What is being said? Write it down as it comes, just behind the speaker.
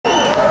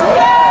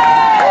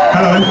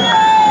Hello.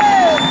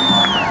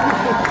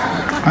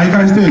 How you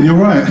guys doing? You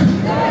alright?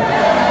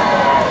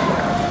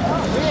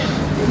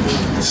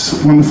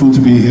 It's wonderful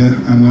to be here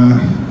and I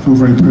feel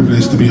very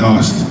privileged to be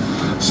asked.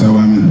 So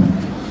I'm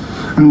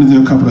going to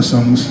do a couple of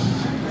songs.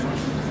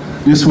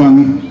 This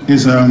one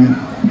is a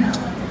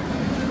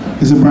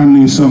brand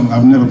new song.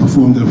 I've never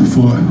performed it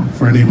before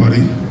for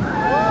anybody.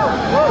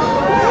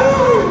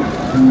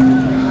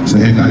 So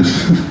here goes.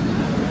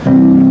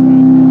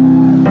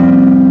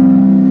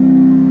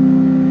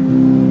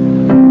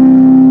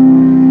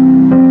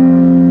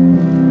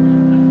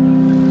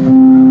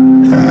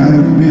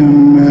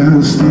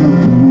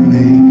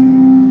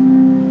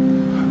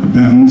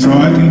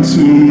 Talking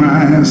to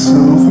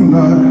myself a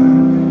lot,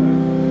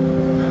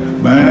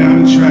 but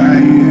I'm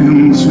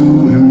trying to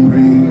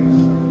embrace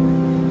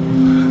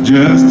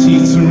just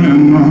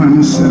teetering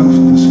on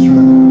self-destruct.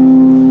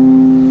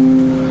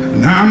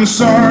 And I'm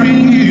sorry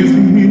if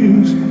the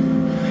music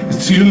is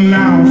too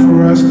loud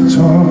for us to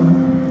talk,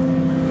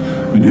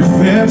 but if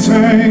it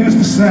turns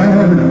to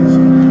silence,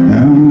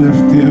 I'm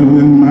left here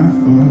with my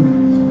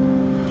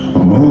thoughts. I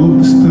hope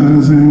this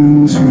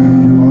doesn't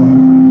turn you off.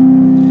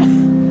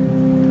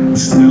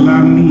 Still I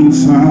need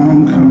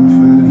some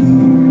comfort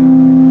here,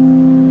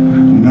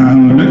 and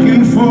I'm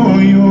looking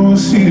for your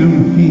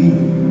sympathy.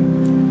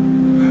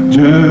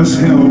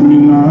 Just help me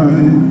not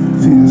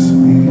this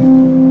me.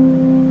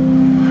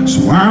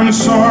 So I'm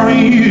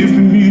sorry if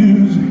the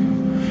music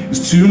is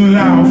too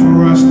loud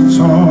for us to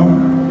talk,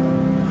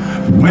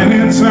 but when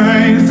it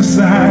turns to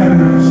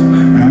silence,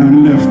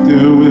 I'm left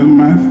there with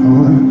my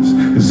thoughts.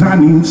 'Cause I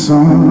need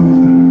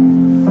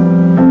something,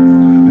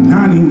 and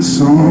I need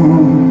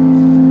some.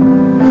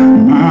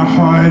 My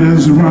heart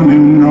is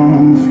running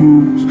on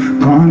fumes.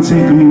 Can't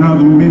take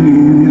another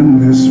minute in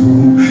this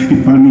room.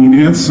 If I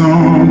needed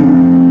some,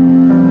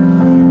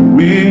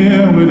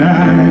 where would I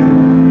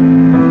go?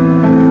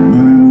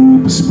 When I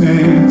need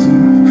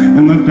perspective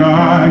and the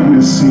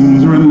darkness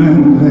seems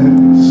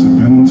relentless. I've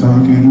been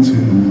talking to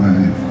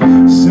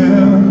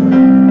myself.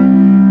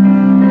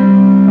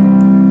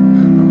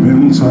 I've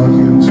been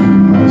talking to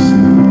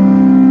myself.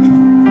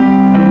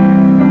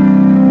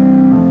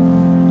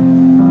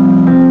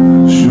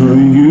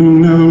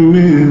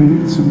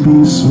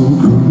 So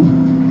cool.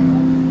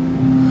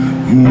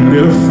 You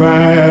lit a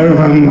fire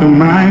under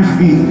my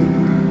feet,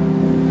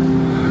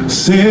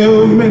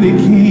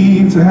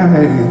 self-medicate to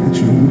hide the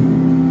truth,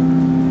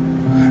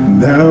 and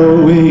that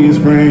always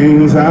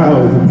brings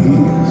out the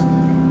beast.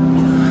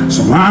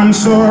 So I'm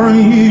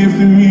sorry if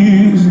the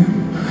music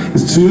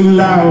is too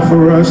loud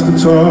for us to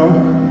talk,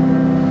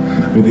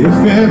 but if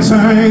it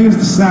turns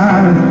to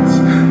silence,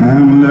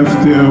 I'm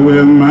left here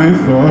with my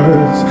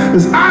thoughts.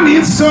 'Cause I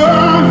need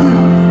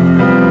something,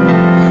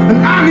 and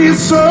I need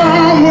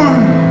someone.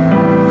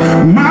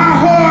 My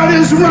heart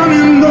is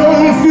running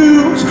on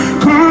fumes.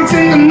 Can't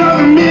take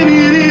another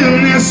minute in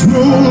this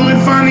room.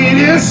 If I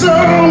needed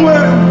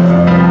somewhere,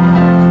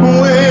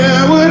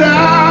 where would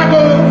I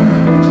go?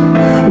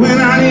 When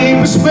I need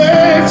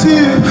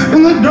perspective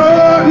and the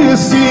darkness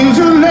seems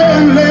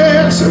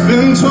relentless. I've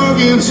been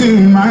talking to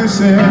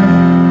myself.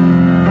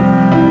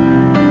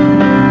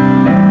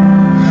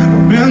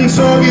 I've been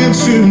talking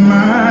to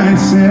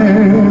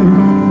myself.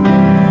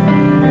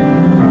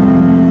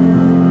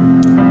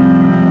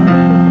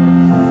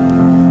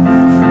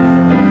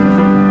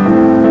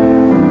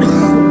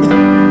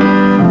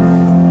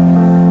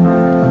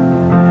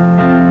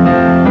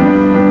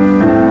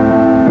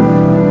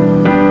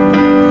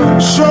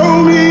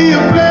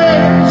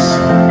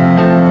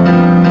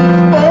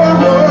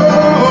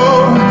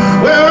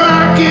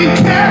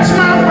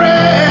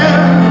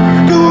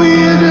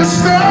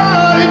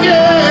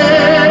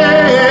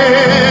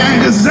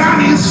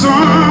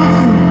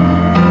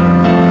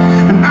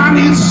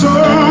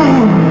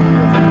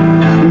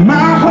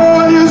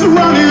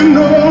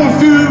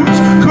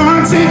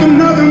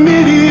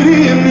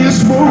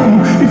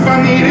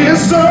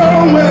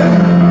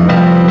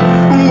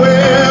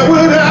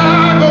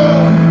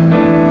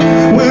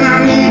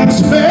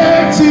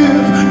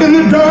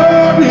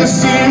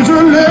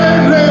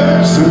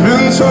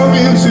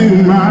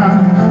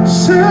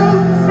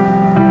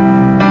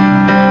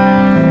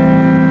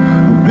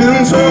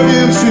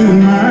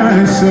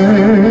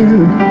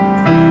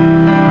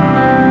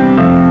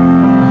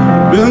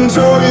 Been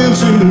talking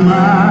to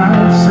myself.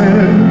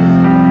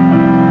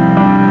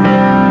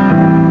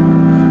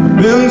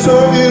 Been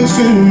talking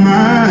to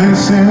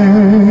myself.